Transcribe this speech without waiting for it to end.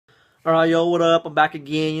Alright, yo, what up? I'm back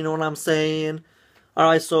again, you know what I'm saying?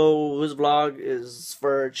 Alright, so this vlog is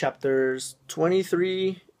for chapters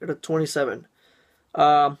 23 to 27.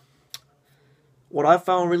 Um, what I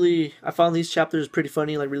found these chapters pretty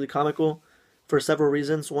funny, like really comical for several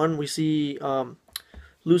reasons. One, we see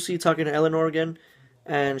Lucy talking to Eleanor again,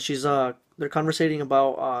 and they're conversating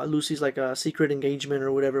about Lucy's like a secret engagement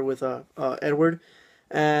or whatever with Edward.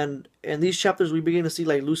 And in these chapters, we begin to see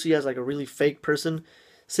like Lucy as like a really fake person,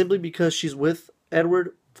 simply because she's with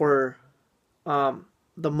Edward for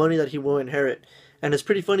the money that he will inherit. And it's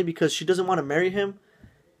pretty funny because she doesn't want to marry him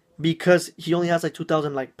because he only has like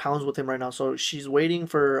 2,000 like pounds with him right now. So she's waiting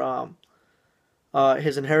for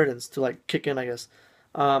his inheritance to like kick in, I guess.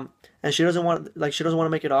 And she doesn't want to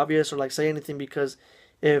make it obvious or like say anything because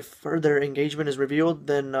if their engagement is revealed,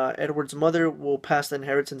 then Edward's mother will pass the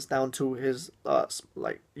inheritance down to his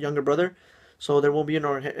like younger brother. So there won't be an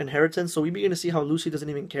inheritance. So we begin to see how Lucy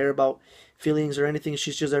doesn't even care about feelings or anything.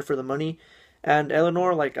 She's just there for the money. And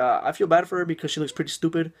Eleanor, like, I feel bad for her because she looks pretty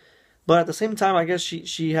stupid. But at the same time, I guess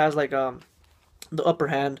she has like the upper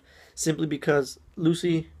hand simply because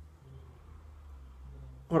Lucy.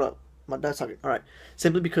 Hold up, my dad's talking. All right,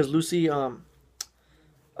 simply because Lucy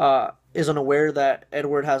is unaware that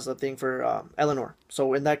Edward has a thing for Eleanor.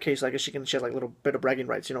 So in that case, I guess she has like a little bit of bragging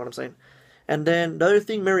rights. You know what I'm saying? And then the other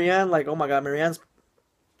thing, Marianne, like, oh my god, Marianne's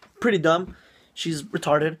pretty dumb. She's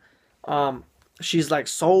retarded. Um, she's like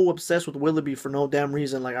so obsessed with Willoughby for no damn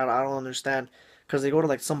reason. Like I don't understand. Because they go to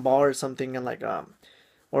like some bar or something and like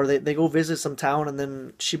or they go visit some town and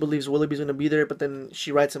then she believes Willoughby's gonna be there, but then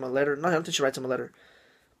she writes him a letter. No, I don't think she writes him a letter.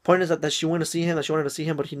 Point is that she wanted to see him, that she wanted to see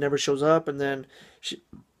him, but he never shows up. And then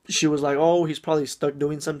she was like, oh, he's probably stuck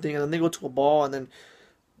doing something. And then they go to a ball, and then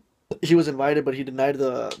he was invited, but he denied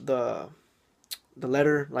the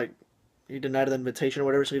letter, like he denied the invitation or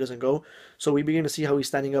whatever, so he doesn't go. So we begin to see how he's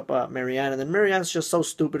standing up Marianne, and then Marianne's just so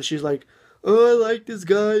stupid. She's like, oh, I like this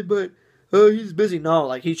guy, but he's busy. No,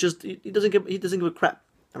 like he doesn't give a crap.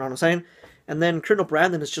 You know what I'm saying? And then Colonel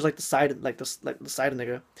Brandon is just like the side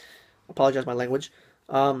nigga. Apologize my language.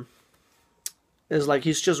 Um, is like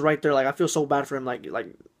he's just right there. Like I feel so bad for him. Like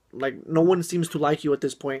no one seems to like you at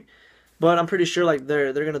this point. But I'm pretty sure like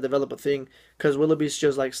they're gonna develop a thing because Willoughby's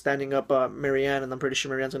just like standing up Marianne, and I'm pretty sure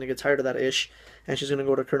Marianne's gonna get tired of that ish, and she's gonna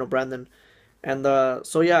go to Colonel Brandon, and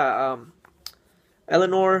so yeah,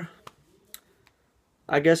 Eleanor,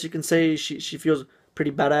 I guess you can say she feels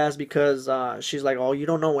pretty badass because she's like, oh, you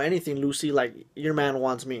don't know anything, Lucy. Like your man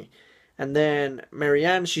wants me, and then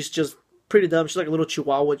Marianne, she's just pretty dumb. She's like a little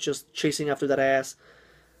chihuahua just chasing after that ass.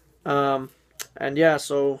 Um, and yeah,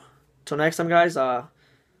 so till next time, guys.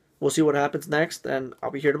 We'll see what happens next, and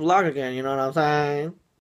I'll be here to vlog again. You know what I'm saying?